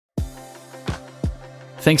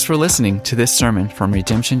Thanks for listening to this sermon from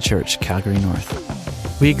Redemption Church, Calgary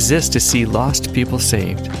North. We exist to see lost people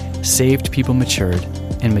saved people matured,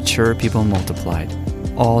 and mature people multiplied,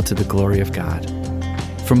 all to the glory of God.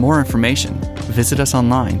 For more information, visit us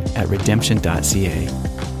online at redemption.ca.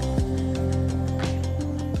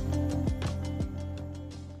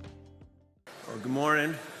 Well, good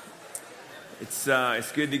morning. It's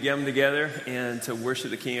good to come together and to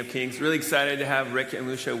worship the King of Kings. Really excited to have Rick and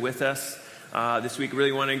Lucia with us this week.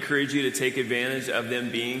 Really want to encourage you to take advantage of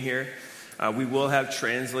them being here. We will have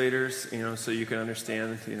translators, so you can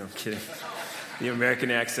understand, kidding. The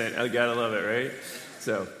American accent, I gotta love it, right?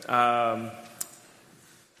 So,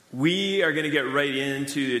 we are going to get right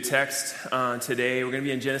into the text today. We're going to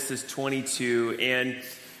be in Genesis 22, and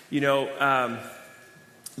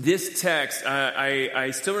this text,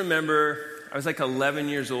 I still remember. I was like 11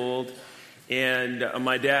 years old, and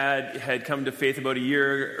my dad had come to faith about a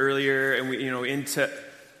year earlier, and we, into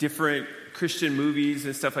different Christian movies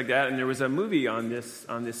and stuff like that. And there was a movie on this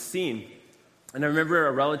scene, and I remember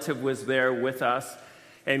a relative was there with us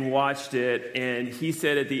and watched it, and he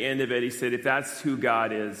said at the end of it, he said, "If that's who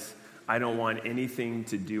God is, I don't want anything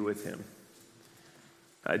to do with him."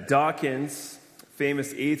 Dawkins,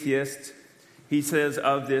 famous atheist, he says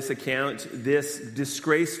of this account, "This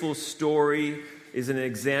disgraceful story is an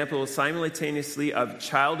example simultaneously of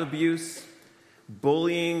child abuse,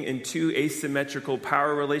 bullying in two asymmetrical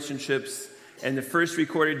power relationships, and the first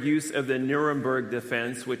recorded use of the Nuremberg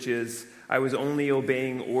defense, which is, I was only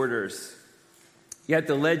obeying orders. Yet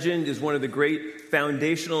the legend is one of the great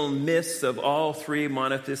foundational myths of all three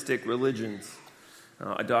monotheistic religions."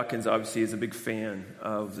 Dawkins obviously is a big fan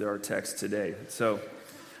of our text today.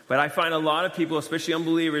 But I find a lot of people, especially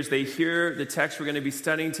unbelievers, they hear the text we're going to be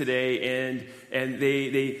studying today, and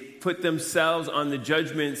they put themselves on the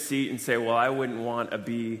judgment seat and say, "Well, I wouldn't want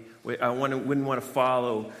to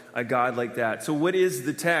follow a God like that." So, what is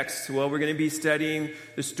the text? Well, we're going to be studying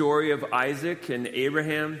the story of Isaac and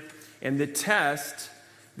Abraham and the test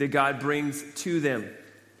that God brings to them.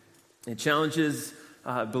 It challenges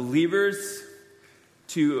believers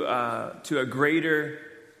to a greater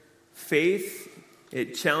faith.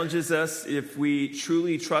 It challenges us if we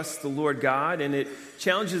truly trust the Lord God, and it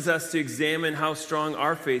challenges us to examine how strong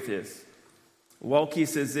our faith is. Walke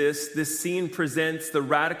says this scene presents the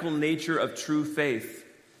radical nature of true faith,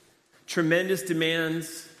 tremendous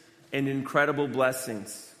demands and incredible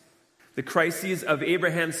blessings. The crises of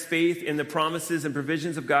Abraham's faith in the promises and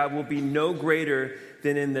provisions of God will be no greater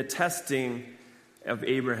than in the testing of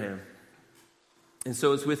Abraham. And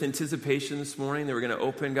so it's with anticipation this morning that we're going to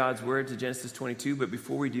open God's Word to Genesis 22. But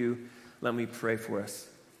before we do, let me pray for us.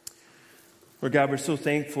 Lord God, we're so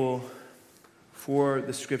thankful for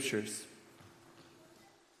the Scriptures.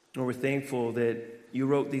 Lord, we're thankful that you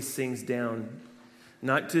wrote these things down,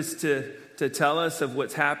 not just to tell us of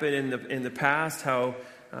what's happened in the past, how,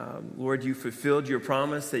 Lord, you fulfilled your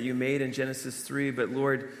promise that you made in Genesis 3, but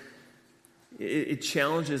Lord, it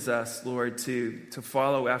challenges us, Lord, to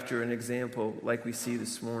follow after an example like we see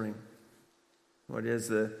this morning. Lord, as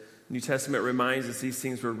the New Testament reminds us, these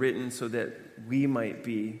things were written so that we might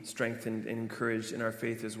be strengthened and encouraged in our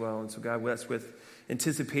faith as well. And so, God, that's with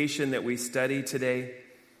anticipation that we study today.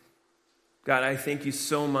 God, I thank you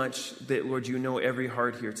so much that, Lord, you know every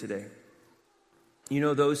heart here today. You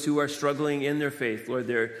know those who are struggling in their faith. Lord,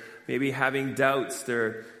 they're maybe having doubts.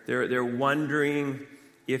 They're wondering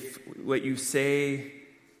if what you say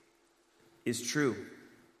is true.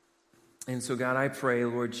 And so, God, I pray,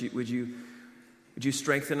 Lord, would you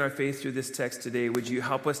strengthen our faith through this text today? Would you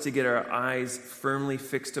help us to get our eyes firmly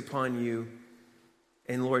fixed upon you?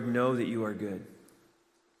 And, Lord, know that you are good.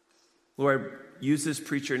 Lord, use this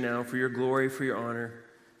preacher now for your glory, for your honor.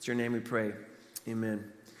 It's your name we pray. Amen.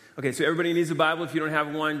 Okay, so everybody needs a Bible. If you don't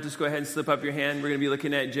have one, just go ahead and slip up your hand. We're going to be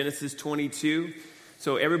looking at Genesis 22.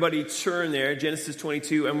 So everybody turn there, Genesis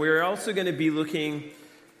 22. And we're also going to be looking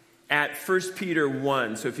at 1 Peter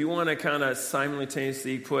 1. So if you want to kind of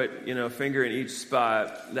simultaneously put, a finger in each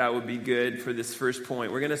spot, that would be good for this first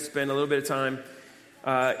point. We're going to spend a little bit of time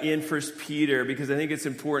in 1 Peter because I think it's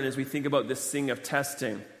important as we think about this thing of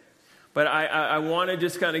testing. But I want to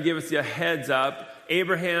just kind of give us a heads up.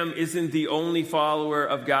 Abraham isn't the only follower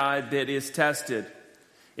of God that is tested.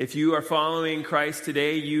 If you are following Christ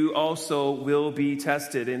today, you also will be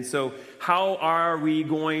tested. And so how are we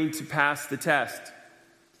going to pass the test?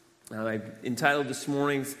 I entitled this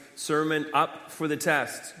morning's sermon, "Up for the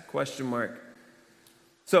Test?" ?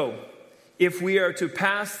 So, if we are to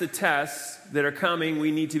pass the tests that are coming,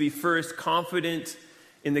 we need to be first confident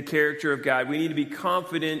in the character of God. We need to be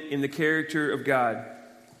confident in the character of God.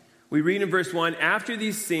 We read in verse 1, "After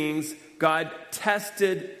these things, God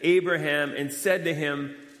tested Abraham and said to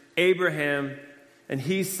him, Abraham, and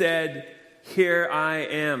he said, here I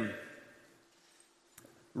am.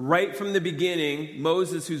 Right from the beginning,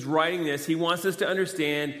 Moses, who's writing this, he wants us to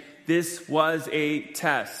understand this was a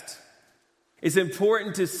test. It's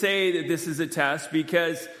important to say that this is a test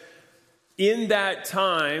because in that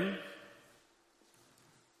time,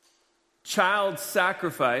 child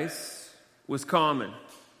sacrifice was common.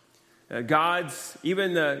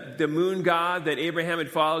 Even the moon god that Abraham had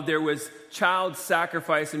followed, there was child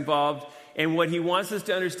sacrifice involved. And what he wants us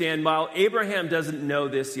to understand, while Abraham doesn't know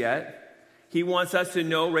this yet, he wants us to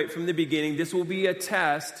know right from the beginning, this will be a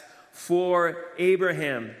test for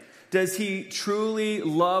Abraham. Does he truly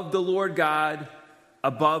love the Lord God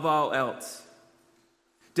above all else?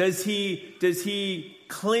 Does he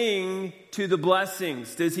cling to the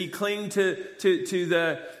blessings? Does he cling to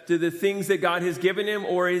the things that God has given him?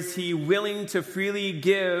 Or is he willing to freely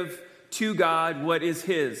give to God what is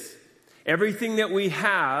his? Everything that we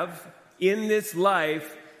have in this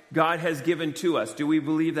life, God has given to us. Do we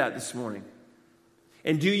believe that this morning?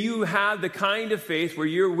 And do you have the kind of faith where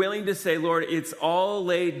you're willing to say, Lord, it's all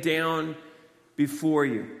laid down before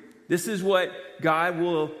you? This is what God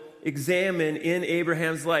will examine in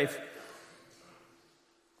Abraham's life.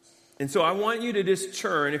 And so I want you to just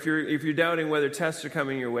turn, if you're doubting whether tests are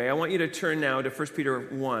coming your way, I want you to turn now to 1 Peter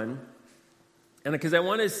 1. And because I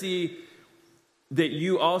want to see that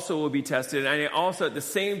you also will be tested. And I also at the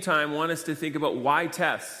same time want us to think about why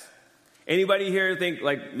tests. Anybody here think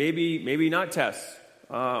like maybe not tests?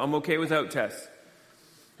 I'm okay without tests.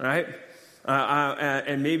 All right?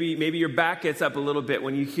 And maybe your back gets up a little bit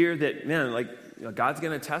when you hear that, man, like God's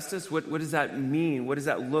going to test us? What does that mean? What does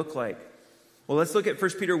that look like? Well, let's look at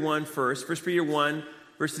 1 Peter 1 first. 1 Peter 1,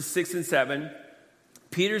 verses 6 and 7.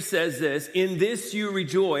 Peter says this, in this you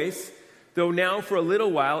rejoice, though now for a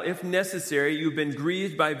little while, if necessary, you've been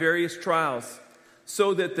grieved by various trials,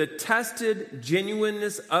 so that the tested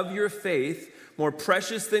genuineness of your faith, more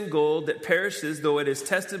precious than gold that perishes though it is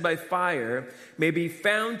tested by fire, may be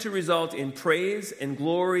found to result in praise and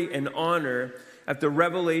glory and honor at the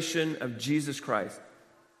revelation of Jesus Christ.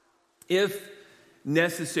 If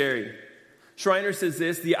necessary. Schreiner says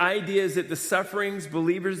this, the idea is that the sufferings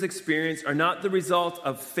believers experience are not the result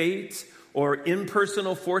of fate or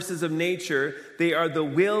impersonal forces of nature. They are the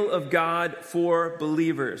will of God for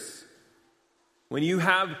believers. When you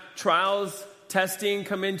have trials, testing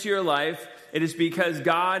come into your life, it is because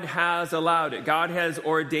God has allowed it. God has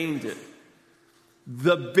ordained it.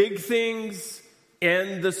 The big things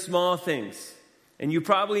and the small things. And you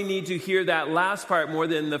probably need to hear that last part more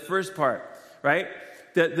than the first part, right?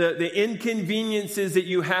 The inconveniences that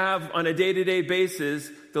you have on a day-to-day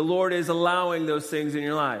basis, the Lord is allowing those things in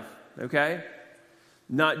your life, okay?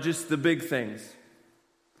 Not just the big things.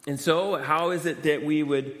 And so, how is it that we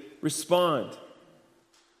would respond?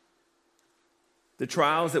 The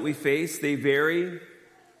trials that we face, they vary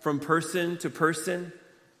from person to person.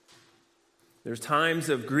 There's times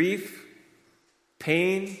of grief,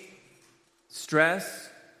 pain, stress.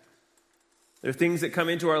 There are things that come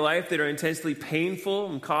into our life that are intensely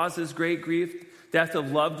painful and causes great grief. Death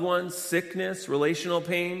of loved ones, sickness, relational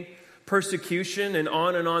pain, persecution, and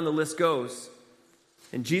on the list goes.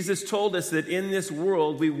 And Jesus told us that in this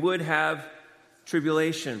world we would have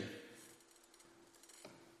tribulation.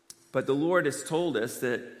 But the Lord has told us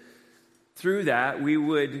that through that we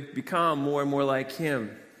would become more and more like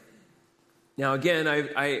Him. Now again,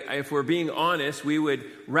 if we're being honest, we would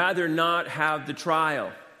rather not have the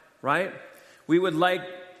trial, right? We would like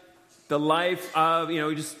the life of,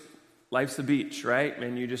 life's the beach, right?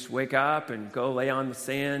 And you just wake up and go lay on the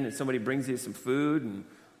sand and somebody brings you some food and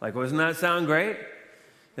like, doesn't that sound great?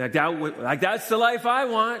 Like that's the life I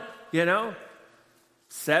want,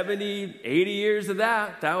 70, 80 years of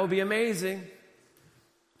that will be amazing.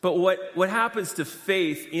 But what happens to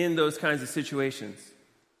faith in those kinds of situations?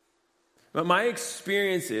 But my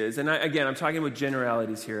experience is, and I'm talking about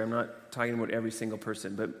generalities here. I'm not talking about every single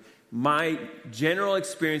person, but my general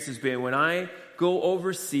experience has been when I go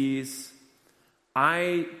overseas,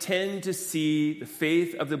 I tend to see the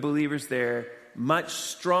faith of the believers there much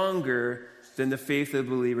stronger than the faith of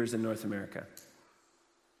the believers in North America.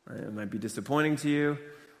 It might be disappointing to you,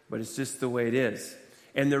 but it's just the way it is.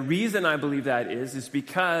 And the reason I believe that is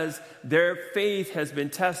because their faith has been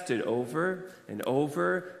tested over and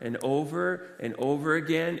over and over and over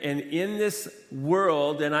again. And in this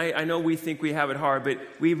world, and I know we think we have it hard, but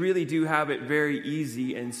we really do have it very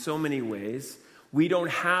easy in so many ways. We don't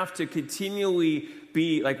have to continually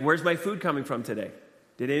be like, where's my food coming from today?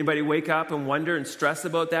 Did anybody wake up and wonder and stress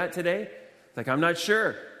about that today? Like, I'm not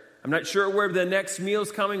sure. I'm not sure where the next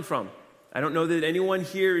meal's coming from. I don't know that anyone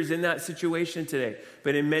here is in that situation today,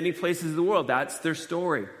 but in many places of the world, that's their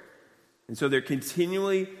story. And so they're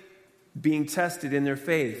continually being tested in their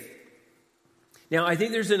faith. Now, I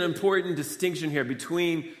think there's an important distinction here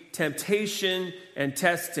between temptation and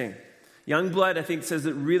testing. Youngblood, I think, says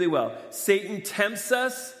it really well. Satan tempts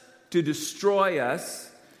us to destroy us,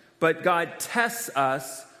 but God tests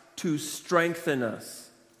us to strengthen us.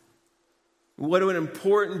 What an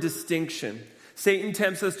important distinction. Satan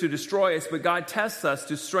tempts us to destroy us, but God tests us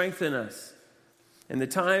to strengthen us. And the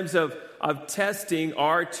times of testing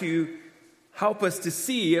are to help us to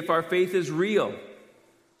see if our faith is real.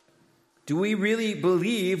 Do we really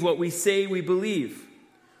believe what we say we believe?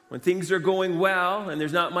 When things are going well and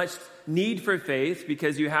there's not much need for faith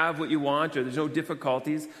because you have what you want or there's no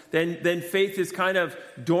difficulties, then faith is kind of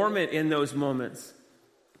dormant in those moments.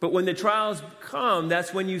 But when the trials come,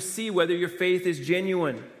 that's when you see whether your faith is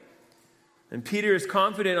genuine. And Peter is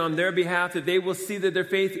confident on their behalf that they will see that their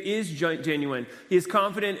faith is genuine. He is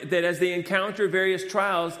confident that as they encounter various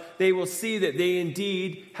trials, they will see that they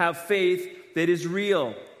indeed have faith that is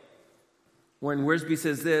real. Warren Wiersbe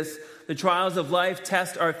says this: the trials of life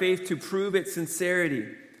test our faith to prove its sincerity.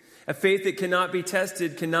 A faith that cannot be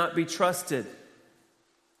tested cannot be trusted.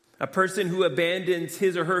 A person who abandons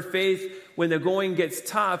his or her faith when the going gets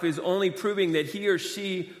tough is only proving that he or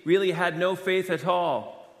she really had no faith at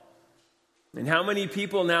all. And how many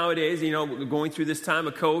people nowadays, going through this time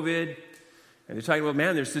of COVID, and they're talking about,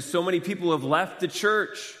 man, there's just so many people who have left the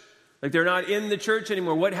church. Like they're not in the church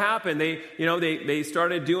anymore. What happened? They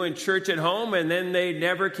started doing church at home and then they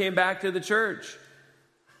never came back to the church.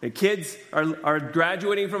 The kids are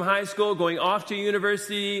graduating from high school, going off to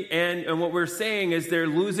university, and what we're saying is they're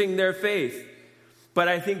losing their faith. But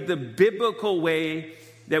I think the biblical way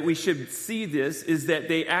that we should see this is that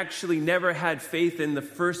they actually never had faith in the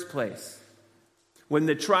first place. When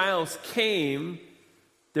the trials came,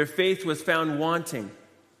 their faith was found wanting.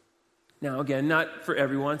 Now, again, not for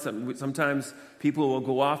everyone. Sometimes people will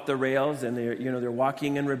go off the rails and they're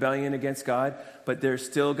walking in rebellion against God, but they're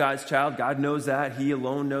still God's child. God knows that. He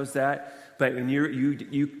alone knows that. But when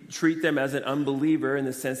you treat them as an unbeliever in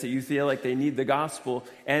the sense that you feel like they need the gospel,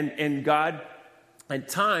 and God at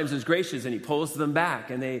times is gracious and he pulls them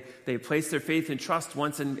back and they place their faith and trust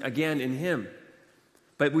once and again in him.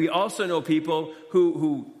 But we also know people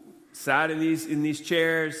who sat in these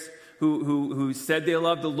chairs, who said they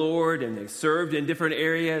loved the Lord and they served in different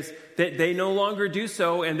areas, that they no longer do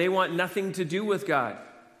so and they want nothing to do with God.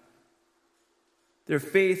 Their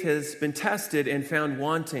faith has been tested and found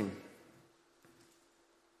wanting.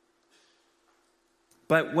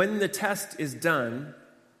 But when the test is done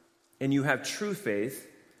and you have true faith,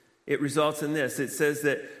 it results in this. It says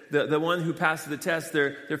that the one who passes the test,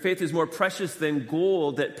 their faith is more precious than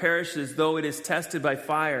gold that perishes though it is tested by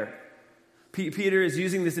fire. Peter is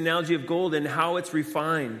using this analogy of gold and how it's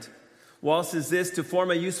refined. Wall says this: to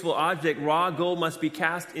form a useful object, raw gold must be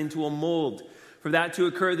cast into a mold. For that to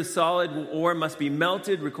occur, the solid ore must be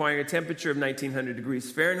melted, requiring a temperature of 1900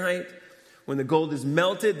 degrees Fahrenheit. When the gold is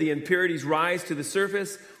melted, the impurities rise to the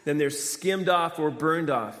surface, then they're skimmed off or burned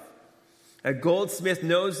off. A goldsmith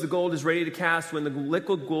knows the gold is ready to cast when the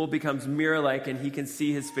liquid gold becomes mirror-like and he can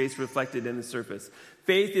see his face reflected in the surface.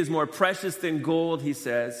 Faith is more precious than gold, he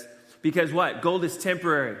says, because what? Gold is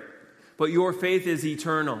temporary, but your faith is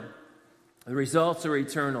eternal. The results are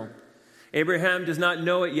eternal. Abraham does not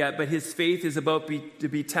know it yet, but his faith is about to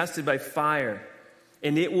be tested by fire,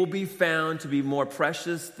 and it will be found to be more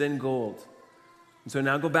precious than gold. And so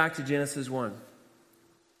now go back to Genesis 1.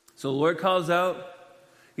 So the Lord calls out.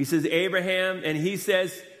 He says, Abraham, and he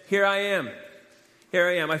says, here I am. Here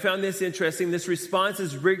I am. I found this interesting. This response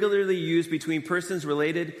is regularly used between persons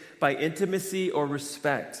related by intimacy or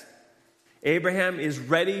respect. Abraham is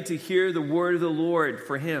ready to hear the word of the Lord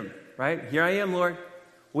for him, right? Here I am, Lord.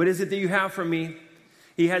 What is it that you have for me?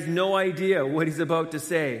 He has no idea what he's about to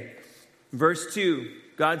say. Verse 2,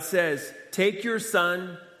 God says, take your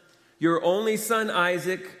son, your only son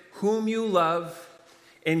Isaac, whom you love,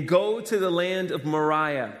 and go to the land of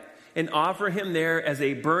Moriah and offer him there as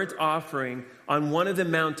a burnt offering on one of the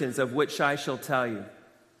mountains of which I shall tell you.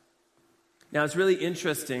 Now, it's really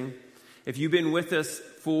interesting. If you've been with us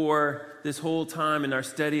for this whole time in our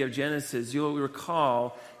study of Genesis, you'll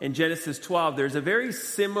recall in Genesis 12, there's a very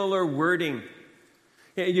similar wording.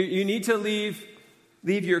 You need to leave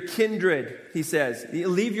your kindred, he says.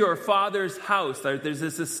 Leave your father's house. There's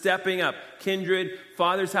this stepping up. Kindred,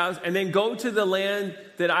 father's house, and then go to the land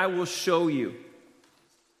that I will show you.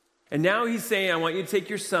 And now he's saying, I want you to take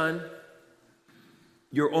your son,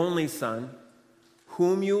 your only son,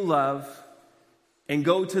 whom you love, and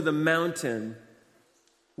go to the mountain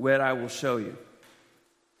what I will show you.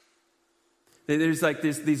 There's like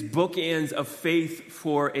these bookends of faith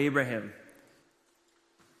for Abraham.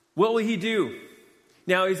 What will he do?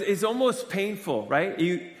 Now, it's almost painful,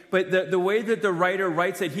 right? But the way that the writer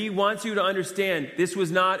writes it, he wants you to understand this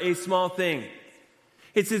was not a small thing.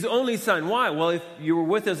 It's his only son. Why? Well, if you were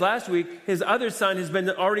with us last week, his other son has been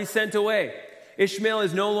already sent away. Ishmael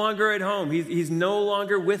is no longer at home. He's no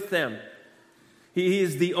longer with them. He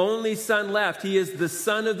is the only son left. He is the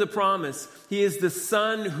son of the promise. He is the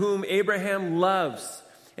son whom Abraham loves.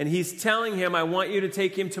 And he's telling him, I want you to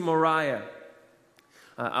take him to Moriah.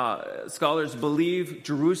 Scholars believe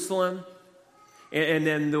Jerusalem. And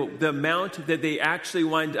then the mount that they actually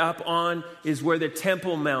wind up on is where the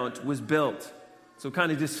Temple Mount was built. So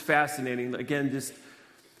kind of just fascinating. Again, just,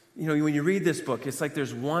 when you read this book, it's like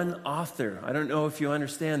there's one author. I don't know if you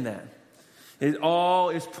understand that. It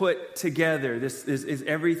all is put together. This is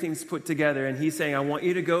everything's put together. And he's saying, I want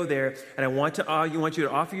you to go there, and I want you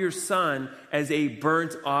to offer your son as a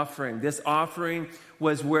burnt offering. This offering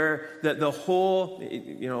was where the whole,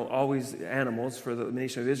 always animals for the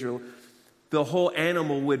nation of Israel, the whole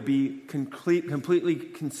animal would be completely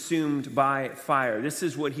consumed by fire. This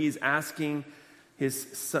is what he's asking his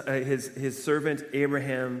servant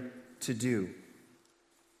Abraham to do.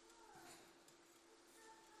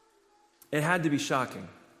 It had to be shocking.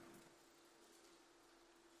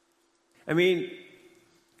 I mean,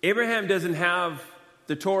 Abraham doesn't have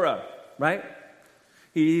the Torah, right?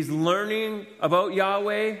 He's learning about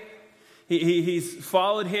Yahweh. He's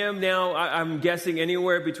followed him now, I'm guessing,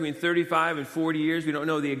 anywhere between 35 and 40 years. We don't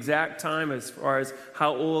know the exact time as far as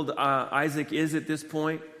how old Isaac is at this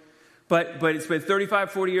point. But it's been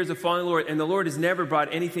 35, 40 years of following the Lord, and the Lord has never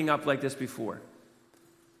brought anything up like this before.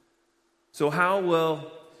 So how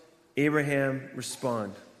will Abraham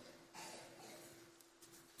respond?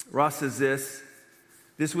 Ross says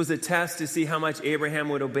this was a test to see how much Abraham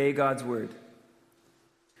would obey God's word.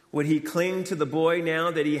 Would he cling to the boy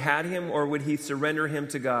now that he had him, or would he surrender him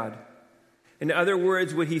to God? In other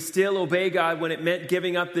words, would he still obey God when it meant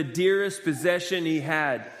giving up the dearest possession he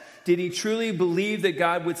had? Did he truly believe that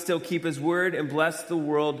God would still keep his word and bless the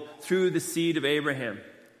world through the seed of Abraham?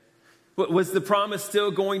 Was the promise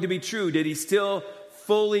still going to be true? Did he still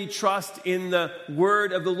fully trust in the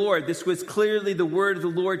word of the Lord? This was clearly the word of the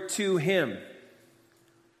Lord to him.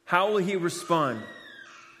 How will he respond?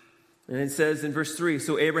 And it says in verse 3,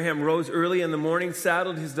 so Abraham rose early in the morning,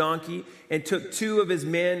 saddled his donkey, and took 2 of his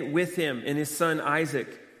men with him and his son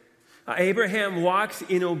Isaac. Abraham walks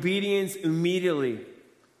in obedience immediately.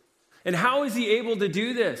 And how is he able to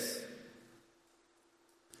do this?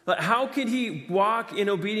 How could he walk in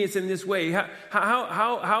obedience in this way?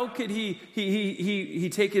 How could he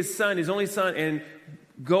take his son, his only son, and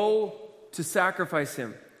go to sacrifice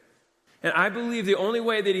him? And I believe the only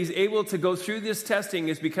way that he's able to go through this testing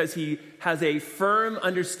is because he has a firm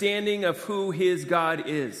understanding of who his God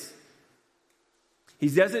is. He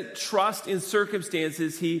doesn't trust in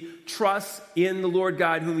circumstances. He trusts in the Lord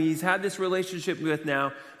God, whom he's had this relationship with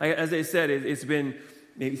now. As I said, it's been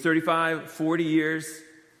maybe 35, 40 years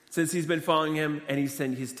since he's been following him, and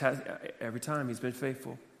every time he's been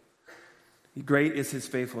faithful. Great is his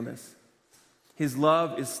faithfulness. His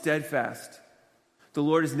love is steadfast. The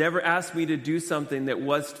Lord has never asked me to do something that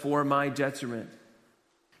was for my detriment.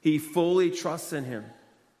 He fully trusts in him.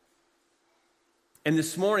 And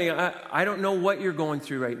this morning, I don't know what you're going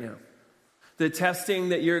through right now. The testing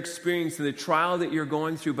that you're experiencing, the trial that you're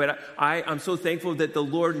going through, but I'm so thankful that the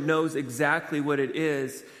Lord knows exactly what it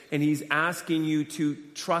is, and he's asking you to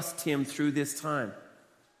trust him through this time.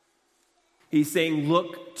 He's saying,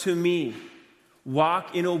 look to me.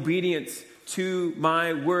 Walk in obedience to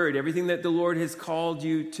my word, everything that the Lord has called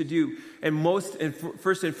you to do. And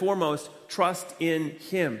first and foremost, trust in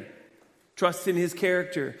him. Trust in his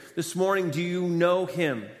character. This morning, do you know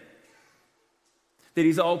him? That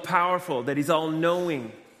he's all powerful, that he's all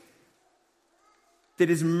knowing, that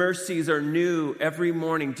his mercies are new every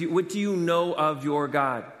morning. What do you know of your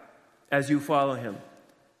God as you follow him?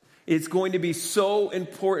 It's going to be so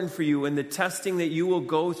important for you in the testing that you will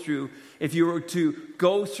go through. If you were to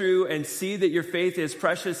go through and see that your faith is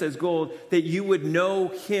precious as gold, that you would know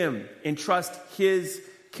him and trust his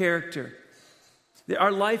character.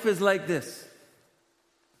 Our life is like this.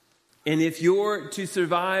 And if you're to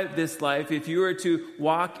survive this life, if you are to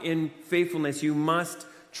walk in faithfulness, you must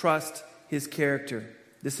trust his character.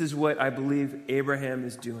 This is what I believe Abraham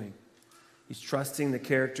is doing. He's trusting the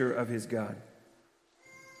character of his God.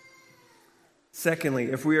 Secondly,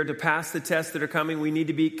 if we are to pass the tests that are coming, we need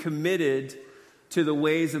to be committed to the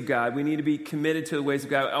ways of God. We need to be committed to the ways of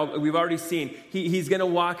God. We've already seen he's going to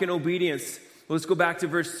walk in obedience. Well, let's go back to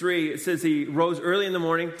verse 3. It says he rose early in the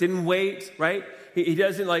morning, didn't wait, right? He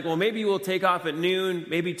doesn't like, well, maybe we'll take off at noon,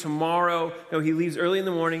 maybe tomorrow. No, he leaves early in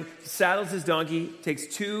the morning, saddles his donkey, takes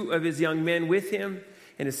 2 of his young men with him,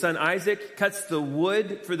 and his son Isaac, cuts the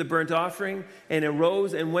wood for the burnt offering, and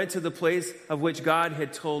arose and went to the place of which God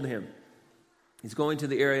had told him. He's going to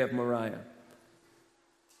the area of Moriah.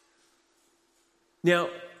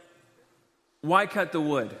 Now, why cut the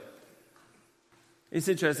wood? It's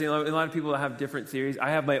interesting. A lot of people have different theories.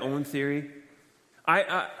 I have my own theory.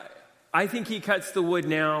 I think he cuts the wood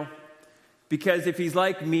now because if he's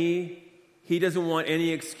like me, he doesn't want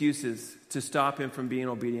any excuses to stop him from being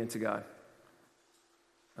obedient to God.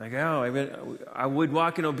 Like, I would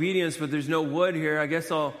walk in obedience, but there's no wood here. I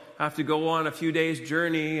guess I'll have to go on a few days'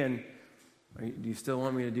 journey. And do you still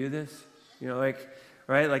want me to do this? You know, like,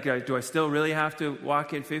 right? Like, do I still really have to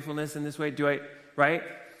walk in faithfulness in this way? Right?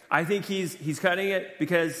 I think he's cutting it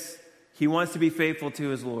because he wants to be faithful to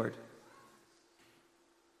his Lord.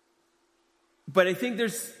 But I think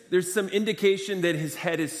there's some indication that his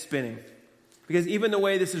head is spinning. Because even the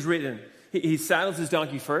way this is written, he saddles his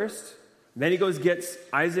donkey first, then he goes gets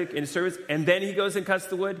Isaac in his service, and then he goes and cuts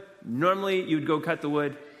the wood. Normally, you'd go cut the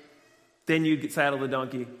wood, then you'd saddle the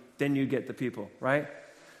donkey, then you'd get the people, right?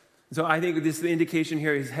 So I think this is the indication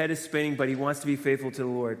here. His head is spinning, but he wants to be faithful to the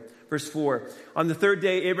Lord. Verse 4, on the 3rd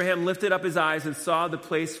day, Abraham lifted up his eyes and saw the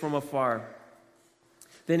place from afar.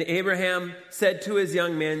 Then Abraham said to his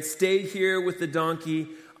young men, stay here with the donkey.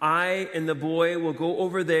 I and the boy will go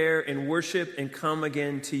over there and worship and come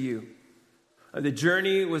again to you. The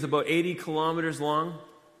journey was about 80 kilometers long.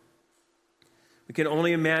 We can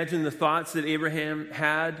only imagine the thoughts that Abraham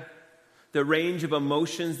had, the range of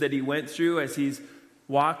emotions that he went through as he's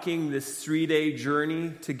walking this 3-day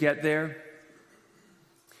journey to get there.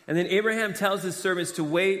 And then Abraham tells his servants to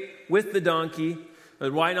wait with the donkey.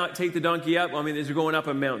 But why not take the donkey up? Well, I mean, they're going up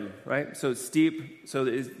a mountain, right? So it's steep, so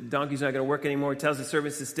the donkey's not going to work anymore. He tells the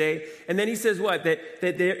servants to stay. And then he says what? That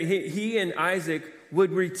he and Isaac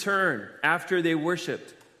would return after they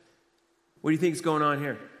worshipped. What do you think is going on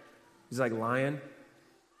here? He's like lying.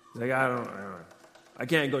 He's like, I don't know. I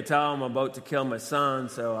can't go tell him I'm about to kill my son,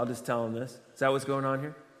 so I'll just tell him this. Is that what's going on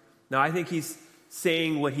here? No, I think he's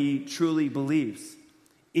saying what he truly believes.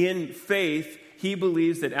 In faith, he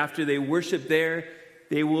believes that after they worship there,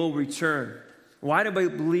 they will return. Why do I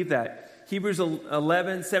believe that? Hebrews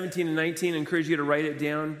 11, 17, and 19, I encourage you to write it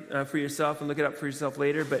down for yourself and look it up for yourself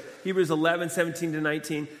later. But Hebrews 11, 17 to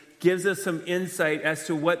 19 gives us some insight as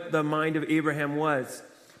to what the mind of Abraham was.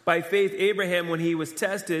 By faith, Abraham, when he was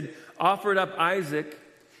tested, offered up Isaac,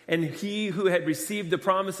 and he who had received the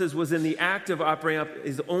promises was in the act of offering up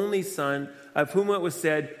his only son, of whom it was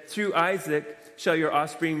said, through Isaac shall your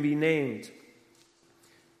offspring be named.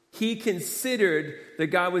 He considered that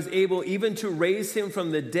God was able even to raise him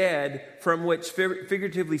from the dead, from which,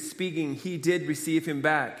 figuratively speaking, he did receive him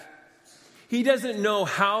back. He doesn't know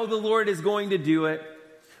how the Lord is going to do it,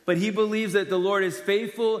 but he believes that the Lord is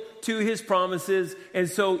faithful to his promises. And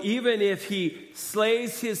so even if he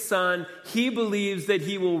slays his son, he believes that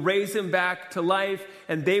he will raise him back to life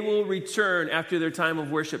and they will return after their time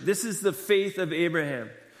of worship. This is the faith of Abraham,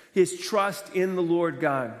 his trust in the Lord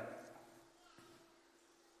God.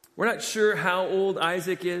 We're not sure how old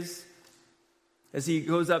Isaac is as he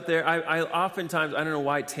goes up there. I oftentimes, I don't know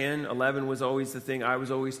why 10, 11 was always the thing I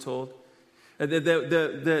was always told.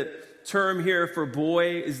 The term here for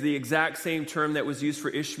boy is the exact same term that was used for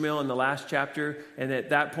Ishmael in the last chapter. And at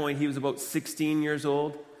that point, he was about 16 years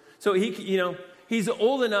old. So he's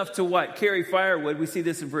old enough to what? Carry firewood. We see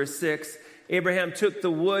this in verse 6. Abraham took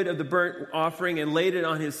the wood of the burnt offering and laid it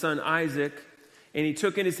on his son Isaac. And he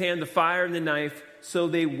took in his hand the fire and the knife. So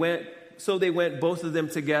they went, both of them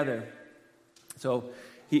together. So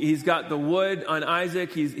he's got the wood on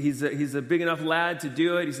Isaac. He's a big enough lad to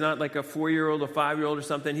do it. He's not like a 4-year-old or 5-year-old or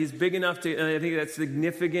something. He's big enough to, and I think that's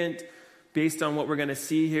significant based on what we're going to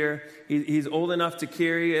see here. He's old enough to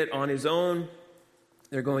carry it on his own.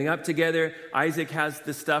 They're going up together. Isaac has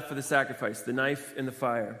the stuff for the sacrifice, the knife and the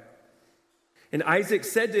fire. And Isaac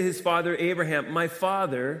said to his father Abraham, "My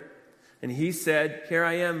father," and he said, "Here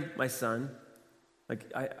I am, my son." Like,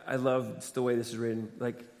 I love the way this is written.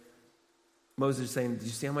 Like, Moses is saying, did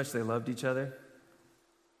you see how much they loved each other?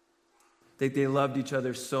 They loved each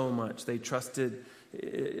other so much. They trusted,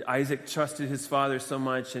 Isaac trusted his father so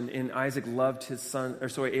much, and Isaac loved his son,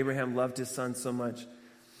 Abraham loved his son so much.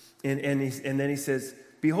 And then he says,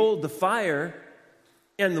 "Behold the fire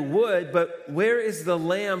and the wood, but where is the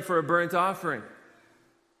lamb for a burnt offering?"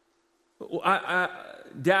 Dad,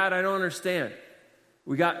 I don't understand.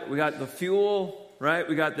 We got the fuel, right?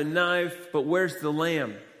 We got the knife, but where's the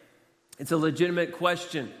lamb? It's a legitimate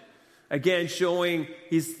question. Again, showing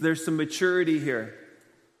there's some maturity here.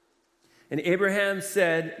 And Abraham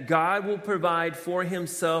said, God will provide for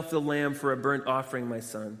himself the lamb for a burnt offering, my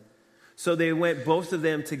son. So they went, both of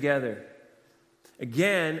them together.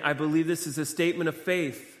 Again, I believe this is a statement of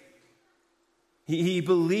faith. He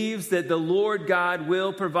believes that the Lord God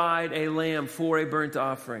will provide a lamb for a burnt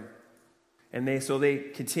offering. And so they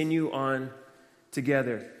continue on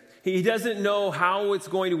together. He doesn't know how it's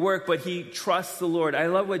going to work, but he trusts the Lord. I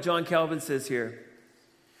love what John Calvin says here.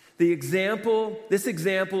 This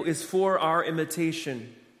example is for our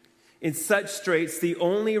imitation. In such straits, the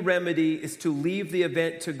only remedy is to leave the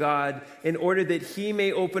event to God in order that he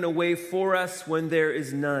may open a way for us when there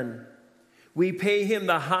is none. We pay him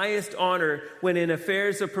the highest honor when in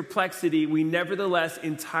affairs of perplexity we nevertheless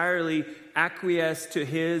entirely acquiesce to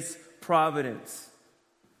his providence.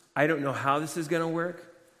 I don't know how this is going to work.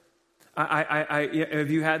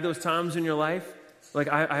 Have you had those times in your life?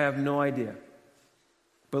 I have no idea.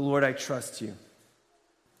 But Lord, I trust you.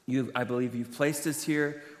 I believe you've placed us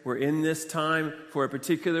here. We're in this time for a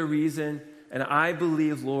particular reason. And I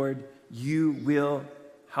believe, Lord, you will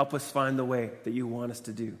help us find the way that you want us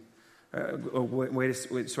to do.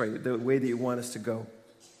 The way that you want us to go.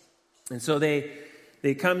 And so they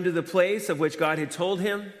come to the place of which God had told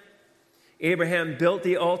him. Abraham built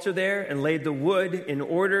the altar there and laid the wood in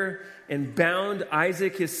order and bound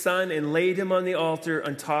Isaac his son and laid him on the altar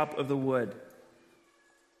on top of the wood.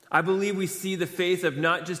 I believe we see the faith of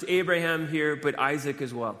not just Abraham here, but Isaac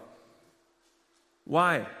as well.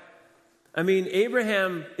 Why? I mean,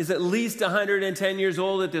 Abraham is at least 110 years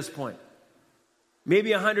old at this point.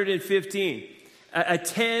 Maybe 115. A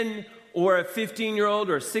 10 or a 15-year-old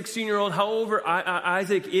or a 16-year-old, however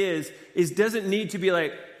Isaac is doesn't need to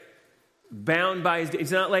be bound by his...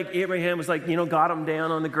 It's not like Abraham was got him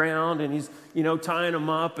down on the ground and he's, tying him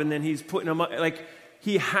up and then he's putting him up.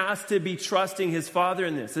 He has to be trusting his father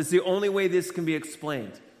in this. It's the only way this can be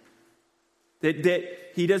explained.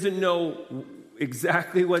 That he doesn't know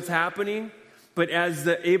exactly what's happening, but as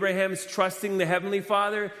Abraham's trusting the Heavenly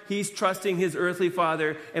Father, he's trusting his earthly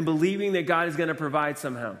father and believing that God is going to provide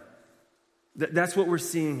somehow. That's what we're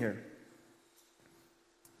seeing here.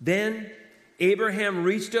 Then Abraham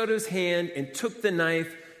reached out his hand and took the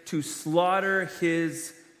knife to slaughter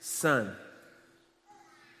his son.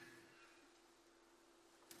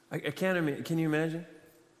 I can't imagine. Can you imagine?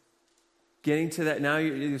 Getting to that now,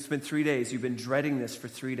 it's been 3 days. You've been dreading this for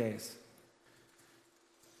 3 days.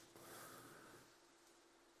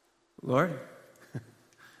 Lord,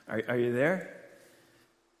 are you there?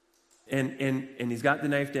 And he's got the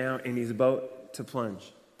knife down and he's about to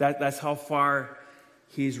plunge. That's how far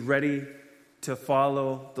he's ready to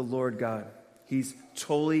follow the Lord God. He's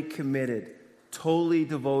totally committed, totally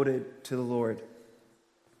devoted to the Lord.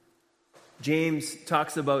 James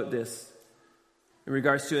talks about this in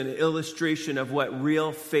regards to an illustration of what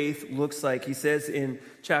real faith looks like. He says in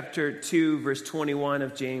chapter 2, verse 21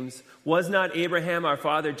 of James, "Was not Abraham our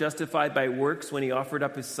father justified by works when he offered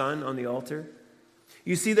up his son on the altar?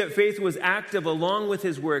 You see that faith was active along with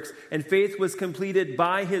his works, and faith was completed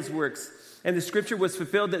by his works. And the scripture was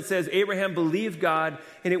fulfilled that says, Abraham believed God,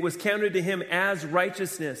 and it was counted to him as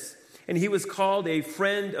righteousness, and he was called a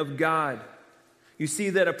friend of God. You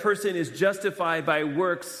see that a person is justified by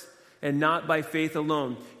works and not by faith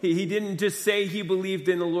alone." He didn't just say he believed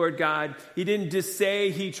in the Lord God. He didn't just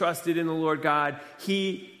say he trusted in the Lord God.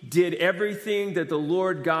 He did everything that the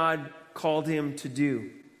Lord God called him to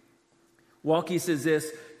do. Walke says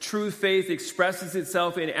this: true faith expresses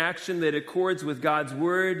itself in action that accords with God's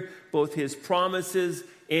word, both his promises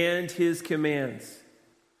and his commands.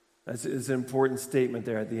 That's an important statement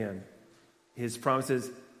there at the end. His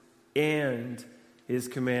promises and his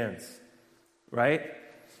commands, right?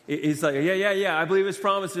 It's like, yeah, I believe his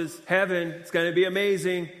promises. Heaven, it's going to be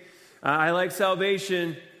amazing. I like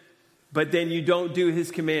salvation. But then you don't do his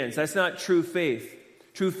commands. That's not true faith.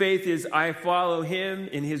 True faith is I follow him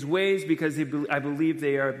in his ways because I believe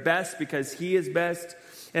they are best, because he is best.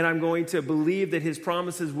 And I'm going to believe that his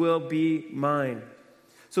promises will be mine.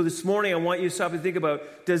 So this morning, I want you to stop and think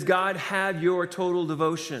about, does God have your total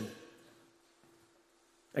devotion?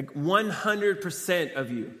 100% of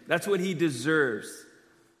you. That's what he deserves.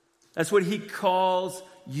 That's what he calls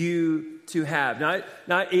you to have.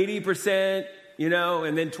 Not 80%,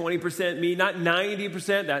 and then 20% me. Not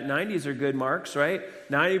 90%. That 90s are good marks, right?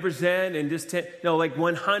 90% and just 10. No,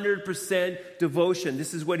 100% devotion.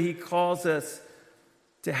 This is what he calls us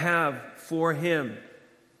to have for him.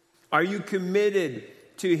 Are you committed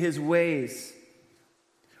to his ways?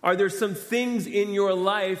 Are there some things in your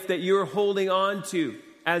life that you're holding on to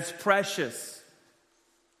as precious?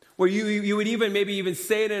 Where you would maybe even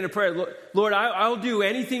say it in a prayer, Lord, I'll do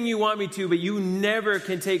anything you want me to, but you never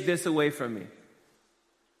can take this away from me.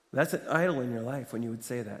 That's an idol in your life when you would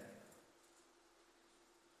say that.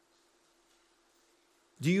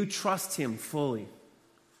 Do you trust him fully?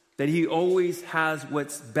 That he always has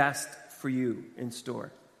what's best for you in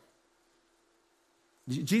store?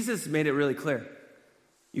 Jesus made it really clear.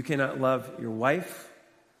 You cannot love your wife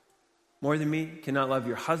more than me. You cannot love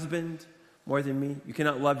your husband more than me. You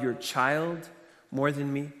cannot love your child more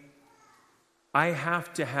than me. I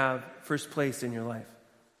have to have first place in your life.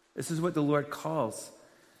 This is what the Lord calls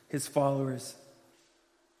his followers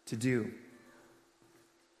to do.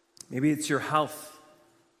 Maybe it's your health.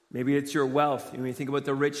 Maybe it's your wealth. When you think about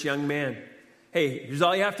the rich young man, hey, here's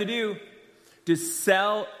all you have to do. Just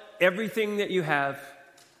sell everything that you have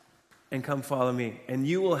and come follow me. And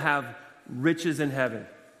you will have riches in heaven.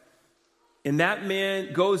 And that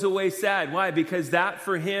man goes away sad. Why? Because that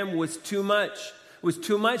for him was too much. Was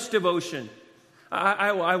too much devotion.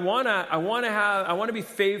 I want to be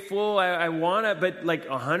faithful. I want to, but like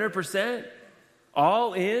 100%,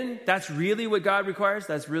 all in. That's really what God requires.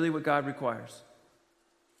 That's really what God requires.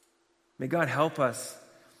 May God help us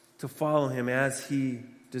to follow him as he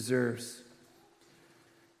deserves.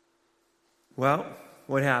 Well,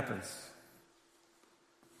 what happens?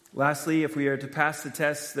 Lastly, if we are to pass the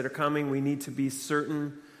tests that are coming, we need to be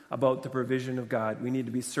certain about the provision of God. We need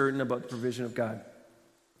to be certain about the provision of God.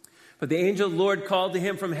 But the angel of the Lord called to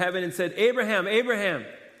him from heaven and said, Abraham, Abraham.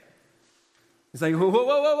 He's like,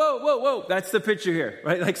 whoa. That's the picture here,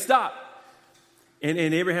 right? Like, stop. And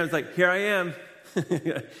Abraham's like, here I am.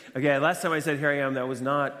 Okay, last time I said here I am, that was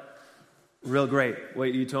not real great,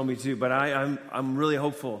 what you told me to, but I'm really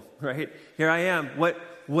hopeful, right? Here I am.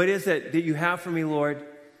 What is it that you have for me, Lord?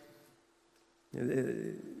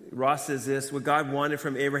 Ross says this, what God wanted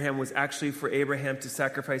from Abraham was actually for Abraham to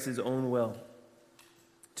sacrifice his own will,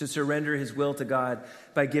 to surrender his will to God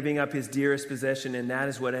by giving up his dearest possession, and that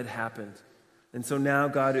is what had happened. And so now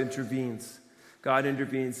God intervenes. God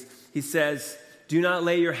intervenes. He says, do not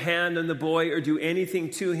lay your hand on the boy or do anything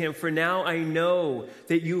to him, for now I know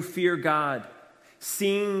that you fear God,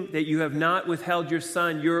 seeing that you have not withheld your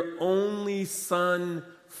son, your only son,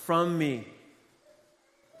 from me.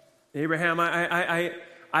 Abraham,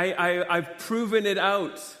 I've proven it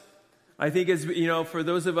out. I think, as you know, for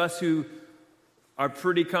those of us who are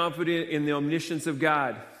pretty confident in the omniscience of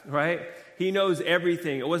God, right? He knows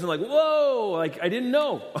everything. It wasn't like, whoa, like I didn't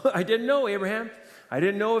know. I didn't know, Abraham. I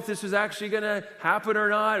didn't know if this was actually going to happen or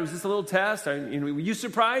not. It was just a little test. You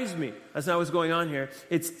surprised me. That's not what's going on here.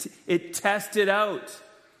 It tested out.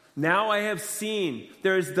 Now I have seen.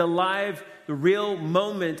 There's the real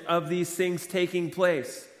moment of these things taking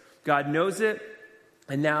place. God knows it,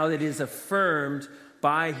 and now it is affirmed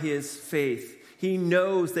by his faith. He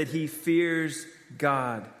knows that he fears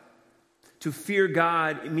God. To fear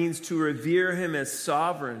God means to revere him as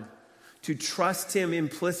sovereign, to trust him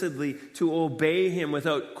implicitly, to obey him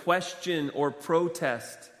without question or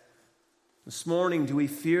protest. This morning, do we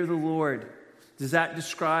fear the Lord? Does that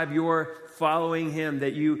describe your following him,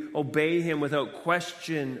 that you obey him without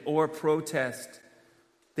question or protest,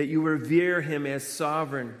 that you revere him as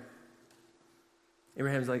sovereign?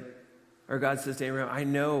 Abraham's like, or God says to Abraham, I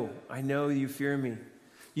know you fear me.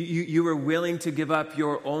 You were willing to give up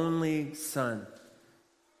your only son.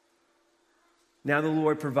 Now the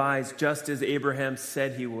Lord provides just as Abraham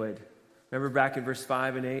said he would. Remember back in verse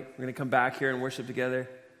 5 and 8? We're going to come back here and worship together.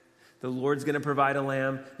 The Lord's going to provide a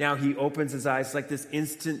lamb. Now he opens his eyes. It's like this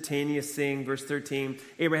instantaneous thing. Verse 13,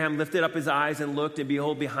 Abraham lifted up his eyes and looked, and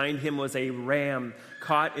behold, behind him was a ram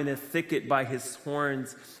caught in a thicket by his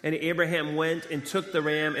horns. And Abraham went and took the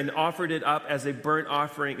ram and offered it up as a burnt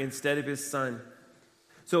offering instead of his son.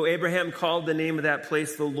 So Abraham called the name of that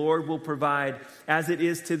place, the Lord will provide. As it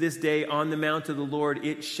is to this day on the mount of the Lord,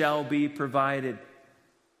 it shall be provided.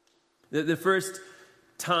 The first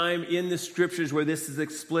time in the scriptures where this is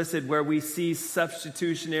explicit, where we see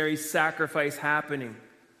substitutionary sacrifice happening.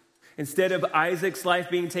 Instead of Isaac's life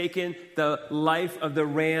being taken, the life of the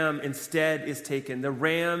ram instead is taken. The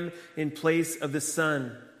ram in place of the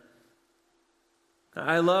son.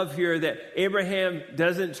 I love here that Abraham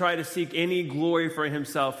doesn't try to seek any glory for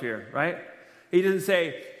himself here, right? He doesn't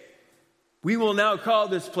say, we will now call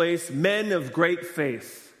this place men of great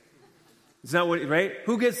faith. Is that what, right?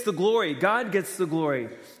 Who gets the glory? God gets the glory.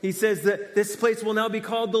 He says that this place will now be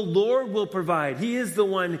called the Lord will provide. He is the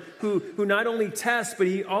one who not only tests, but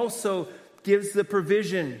he also gives the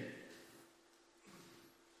provision.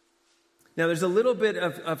 Now, there's a little bit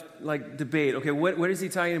of like debate. Okay, what is he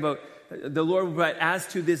talking about? the Lord will provide, as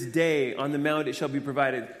to this day on the mount it shall be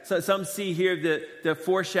provided. So some see here the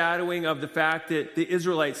foreshadowing of the fact that the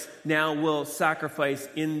Israelites now will sacrifice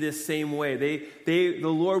in this same way. The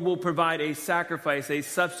Lord will provide a sacrifice, a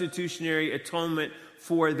substitutionary atonement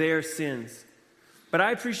for their sins. But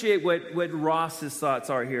I appreciate what Ross's thoughts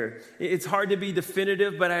are here. It's hard to be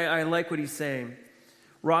definitive, but I like what he's saying.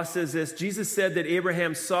 Ross says this: Jesus said that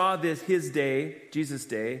Abraham saw his day, Jesus'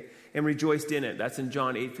 day, and rejoiced in it. That's in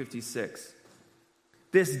John 8:56.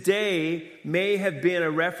 This day may have been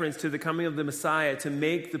a reference to the coming of the Messiah to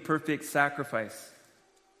make the perfect sacrifice.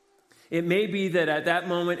 It may be that at that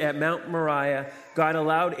moment at Mount Moriah, God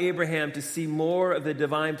allowed Abraham to see more of the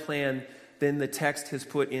divine plan than the text has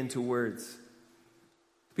put into words.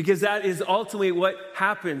 Because that is ultimately what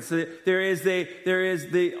happens. There is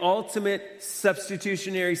the ultimate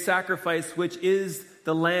substitutionary sacrifice, which is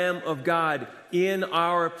the Lamb of God in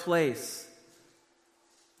our place.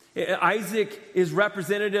 Isaac is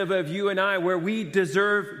representative of you and I, where we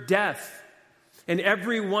deserve death. And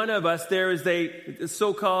every one of us, there is a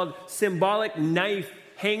so-called symbolic knife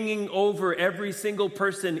hanging over every single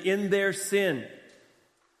person in their sin.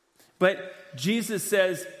 But Jesus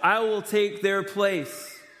says, I will take their place.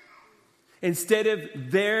 Instead of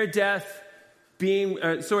their death being,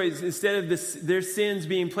 instead of their sins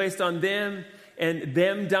being placed on them and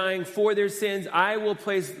them dying for their sins, I will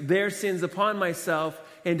place their sins upon myself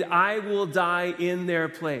and I will die in their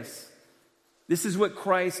place. This is what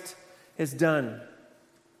Christ has done.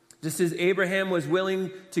 Just as Abraham was willing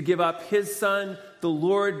to give up his son, the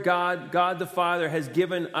Lord God, God the Father, has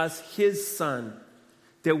given us his Son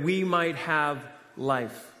that we might have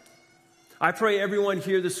life. I pray everyone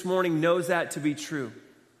here this morning knows that to be true.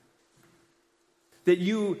 That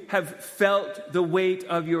you have felt the weight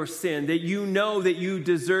of your sin. That you know that you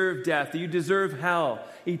deserve death. That you deserve hell.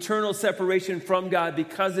 Eternal separation from God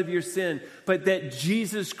because of your sin. But that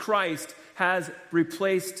Jesus Christ has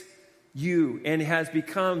replaced you and has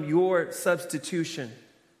become your substitution.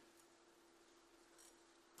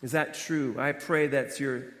 Is that true? I pray that's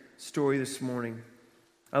your story this morning.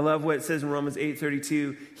 I love what it says in Romans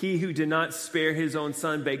 8:32. He who did not spare his own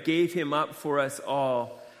son, but gave him up for us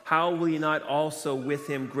all, how will he not also with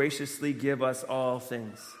him graciously give us all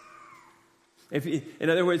things? In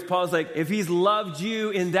other words, Paul's like, if he's loved you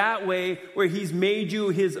in that way, where he's made you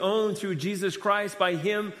his own through Jesus Christ, by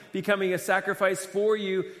him becoming a sacrifice for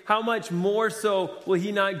you, how much more so will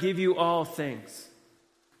he not give you all things?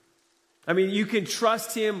 I mean, you can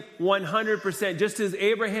trust him 100%. Just as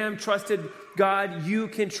Abraham trusted God, you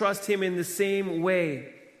can trust him in the same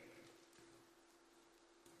way.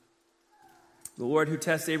 The Lord who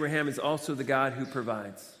tests Abraham is also the God who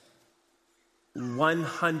provides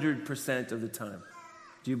 100% of the time.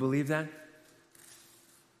 Do you believe that?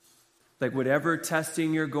 Like whatever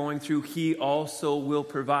testing you're going through, he also will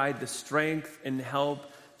provide the strength and help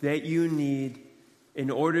that you need in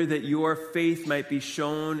order that your faith might be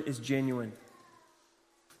shown as genuine.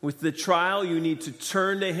 With the trial, you need to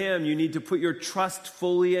turn to him. You need to put your trust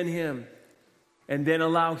fully in him and then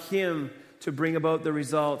allow him to bring about the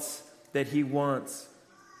results that he wants.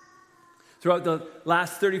 Throughout the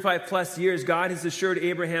last 35 plus years, God has assured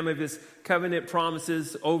Abraham of his covenant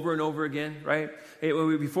promises over and over again, right?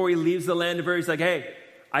 Before he leaves the land of Ur, he's like, hey,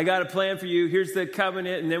 I got a plan for you. Here's the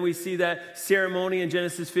covenant. And then we see that ceremony in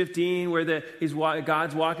Genesis 15 where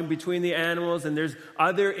God's walking between the animals. And there's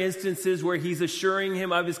other instances where he's assuring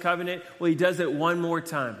him of his covenant. Well, he does it one more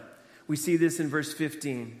time. We see this in verse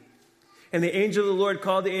 15. And the angel of the Lord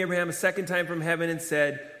called to Abraham a second time from heaven and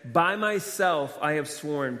said, by myself I have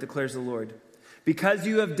sworn, declares the Lord. Because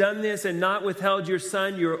you have done this and not withheld your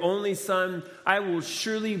son, your only son, I will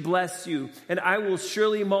surely bless you, and I will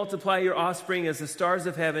surely multiply your offspring as the stars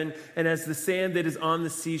of heaven and as the sand that is on the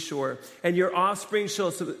seashore. And your offspring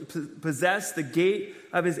shall possess the gate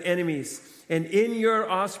of his enemies. And in your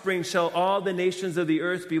offspring shall all the nations of the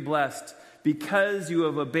earth be blessed, because you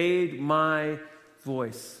have obeyed my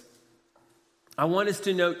voice. I want us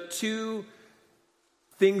to note two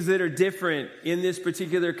things that are different in this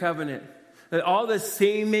particular covenant. All the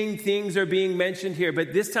same things are being mentioned here,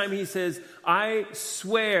 but this time he says, I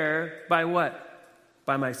swear by what?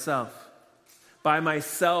 By myself. By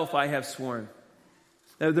myself I have sworn.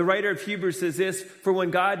 Now, the writer of Hebrews says this, for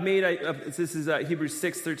when God made, this is Hebrews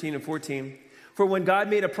 6:13 and 14. For when God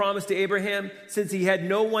made a promise to Abraham, since he had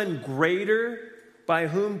no one greater by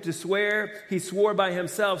whom to swear, he swore by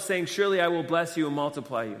himself, saying, surely I will bless you and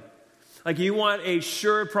multiply you. Like you want a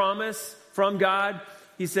sure promise from God?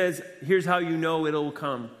 He says, here's how you know it'll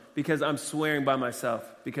come. Because I'm swearing by myself.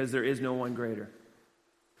 Because there is no one greater.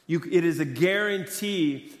 It is a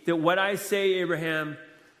guarantee that what I say, Abraham,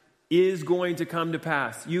 is going to come to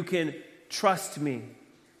pass. You can trust me.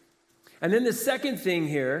 And then the second thing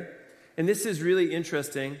here, and this is really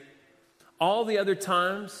interesting, all the other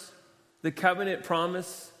times the covenant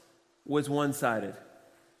promise was one-sided.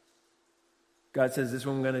 God says, this is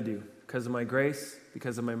what I'm going to do. Because of my grace,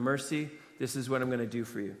 because of my mercy, this is what I'm going to do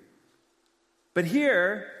for you. But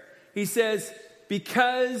here, he says,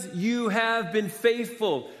 because you have been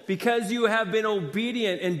faithful, because you have been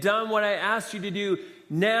obedient and done what I asked you to do,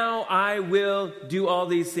 now I will do all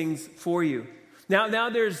these things for you. Now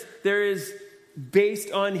there is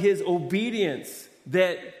based on his obedience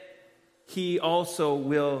that he also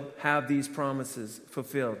will have these promises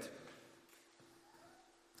fulfilled.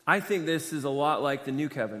 I think this is a lot like the new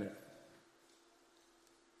covenant.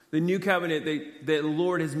 The new covenant that the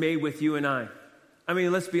Lord has made with you and I. I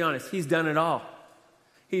mean, let's be honest. He's done it all.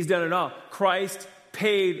 He's done it all. Christ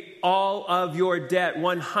paid all of your debt,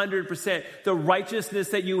 100%. The righteousness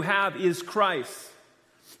that you have is Christ.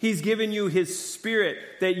 He's given you his Spirit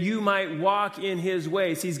that you might walk in his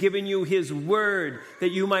ways. He's given you his word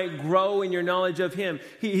that you might grow in your knowledge of him.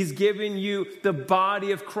 He's given you the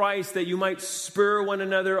body of Christ that you might spur one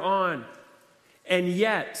another on. And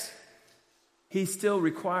yet, he still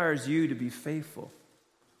requires you to be faithful.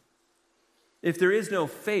 If there is no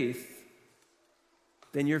faith,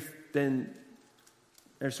 and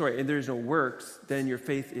there's no works, then your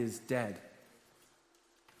faith is dead.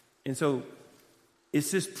 And so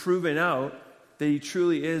it's just proven out that he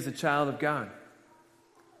truly is a child of God.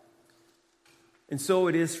 And so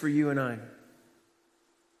it is for you and I.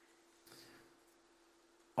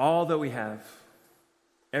 All that we have,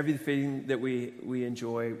 everything that we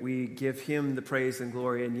enjoy, we give him the praise and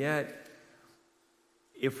glory. And yet,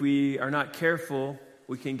 if we are not careful,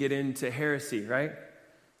 we can get into heresy, right?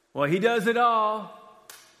 Well, he does it all.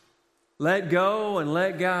 Let go and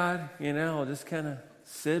let God, just kind of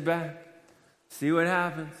sit back, see what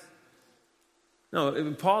happens.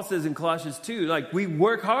 No, Paul says in Colossians 2, we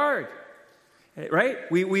work hard, right?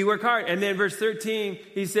 We work hard. And then verse 13,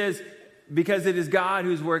 he says, because it is God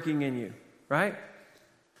who's working in you, right?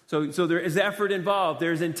 So there is effort involved.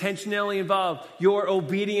 There's intentionality involved. Your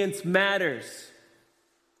obedience matters.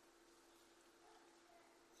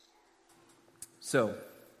 So,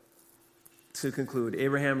 to conclude,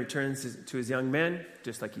 Abraham returns to his young men,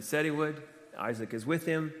 just like he said he would. Isaac is with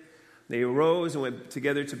him. They arose and went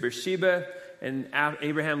together to Beersheba, and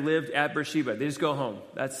Abraham lived at Beersheba. They just go home.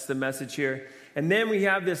 That's the message here. And then we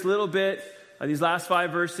have this little bit, these last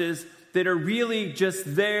 5 verses, that are really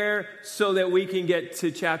just there so that we can get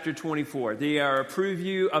to chapter 24. They are a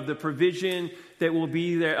preview of the provision that will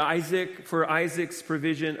be there, for Isaac's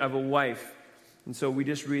provision of a wife. And so we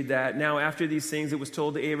just read that. Now, after these things, it was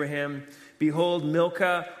told to Abraham, behold,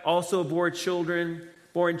 Milcah also bore children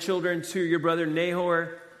to your brother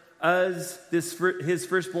Nahor, Uz, his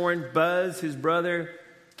firstborn, Buz, his brother,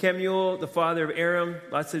 Kemuel, the father of Aram.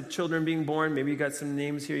 Lots of children being born. Maybe you got some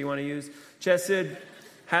names here you want to use. Chesed,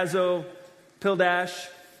 Hazo, Pildash,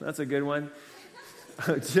 that's a good one.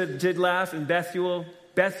 Jidlaph and Bethuel.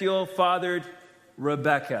 Bethuel fathered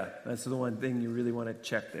Rebekah. That's the one thing you really want to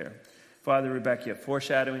check there. Father Rebekah,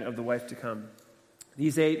 foreshadowing of the wife to come.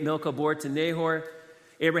 These 8 Milcah bore to Nahor,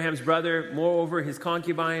 Abraham's brother. Moreover, his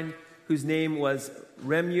concubine, whose name was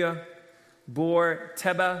Remuah, bore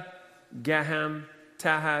Teba, Gaham,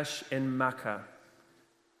 Tahash, and Makkah.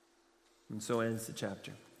 And so ends the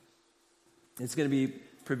chapter. It's going to be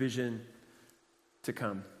provision to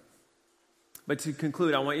come. But to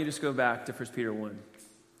conclude, I want you to just go back to 1 Peter 1.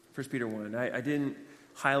 1 Peter 1. I didn't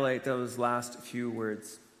highlight those last few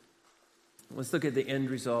words. Let's look at the end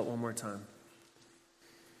result one more time.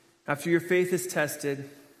 After your faith is tested,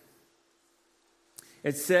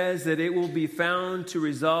 it says that it will be found to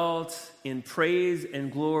result in praise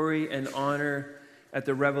and glory and honor at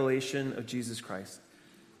the revelation of Jesus Christ.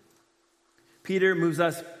 Peter moves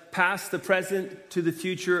us past the present to the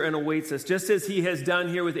future and awaits us. Just as he has done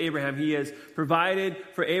here with Abraham. He has provided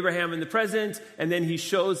for Abraham in the present, and then he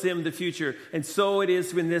shows him the future. And so it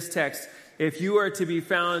is in this text. If you are to be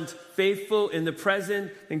found faithful in the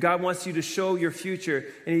present, then God wants you to show your future.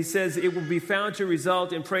 And he says it will be found to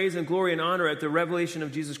result in praise and glory and honor at the revelation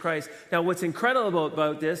of Jesus Christ. Now, what's incredible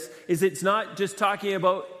about this is it's not just talking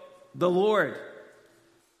about the Lord.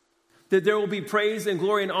 That there will be praise and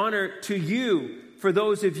glory and honor to you for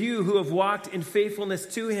those of you who have walked in faithfulness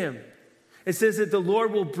to him. It says that the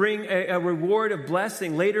Lord will bring a reward of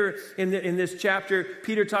blessing. Later in this chapter,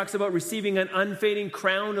 Peter talks about receiving an unfading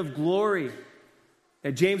crown of glory.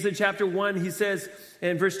 And James in chapter 1, he says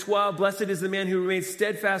in verse 12, blessed is the man who remains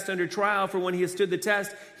steadfast under trial, for when he has stood the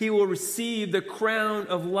test, he will receive the crown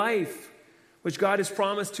of life, which God has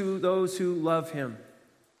promised to those who love him.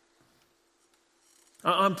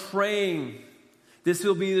 I'm praying this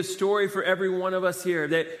will be the story for every one of us here,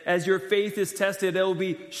 that as your faith is tested, it will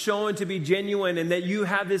be shown to be genuine, and that you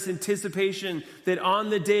have this anticipation that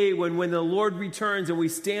on the day when the Lord returns and we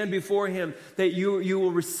stand before him, that you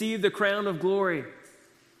will receive the crown of glory.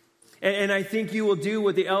 And I think you will do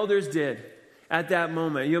what the elders did at that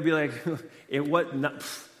moment. You'll be like, it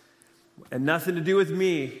had nothing to do with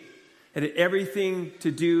me. It had everything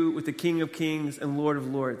to do with the King of Kings and Lord of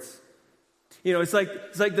Lords. You know, it's like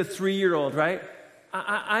the 3-year-old, right?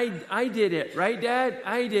 I did it, right, Dad?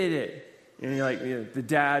 I did it. And you're like, the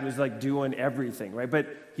dad was like doing everything, right? But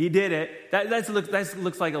he did it. That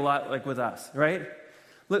looks like a lot like with us, right?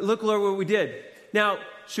 Look, Lord, what we did. Now,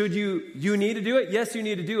 should you need to do it? Yes, you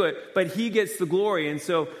need to do it, but he gets the glory. And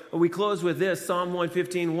so we close with this, Psalm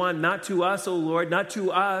 115:1, not to us, O Lord, not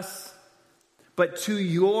to us, but to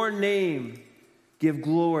your name give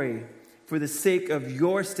glory for the sake of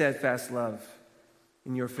your steadfast love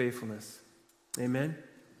and your faithfulness. Amen?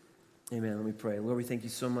 Amen. Let me pray. Lord, we thank you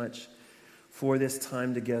so much for this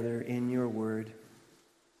time together in your word.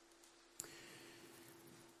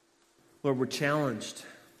 Lord, we're challenged,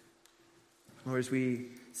 Lord, as we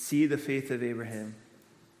see the faith of Abraham.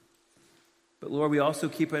 But Lord, we also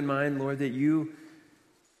keep in mind, Lord, that you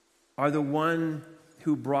are the one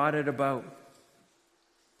who brought it about.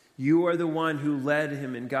 You are the one who led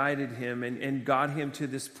him and guided him and got him to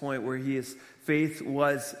this point where his faith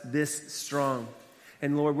was this strong.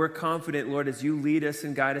 And Lord, we're confident, Lord, as you lead us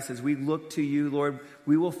and guide us, as we look to you, Lord,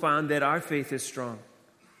 we will find that our faith is strong.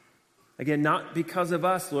 Again, not because of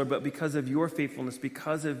us, Lord, but because of your faithfulness,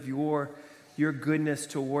 because of your goodness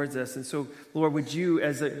towards us. And so, Lord, would you,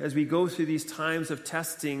 as we go through these times of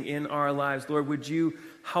testing in our lives, Lord, would you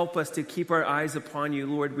help us to keep our eyes upon you,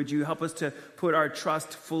 Lord? Would you help us to put our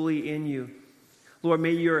trust fully in you? Lord,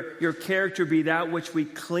 may your character be that which we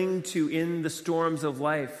cling to in the storms of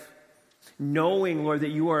life. Knowing, Lord, that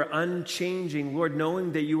you are unchanging. Lord,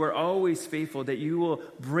 knowing that you are always faithful, that you will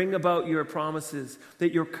bring about your promises,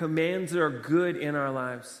 that your commands are good in our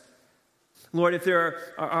lives. Lord, if there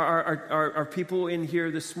are people in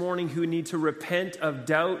here this morning who need to repent of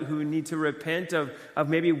doubt, who need to repent of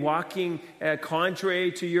maybe walking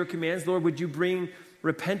contrary to your commands, Lord, would you bring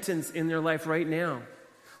repentance in their life right now?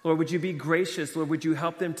 Lord, would you be gracious? Lord, would you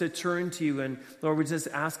help them to turn to you? And Lord, we're just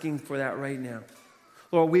asking for that right now.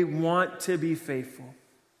 Lord, we want to be faithful.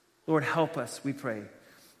 Lord, help us, we pray.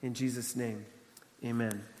 In Jesus' name,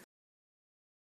 amen.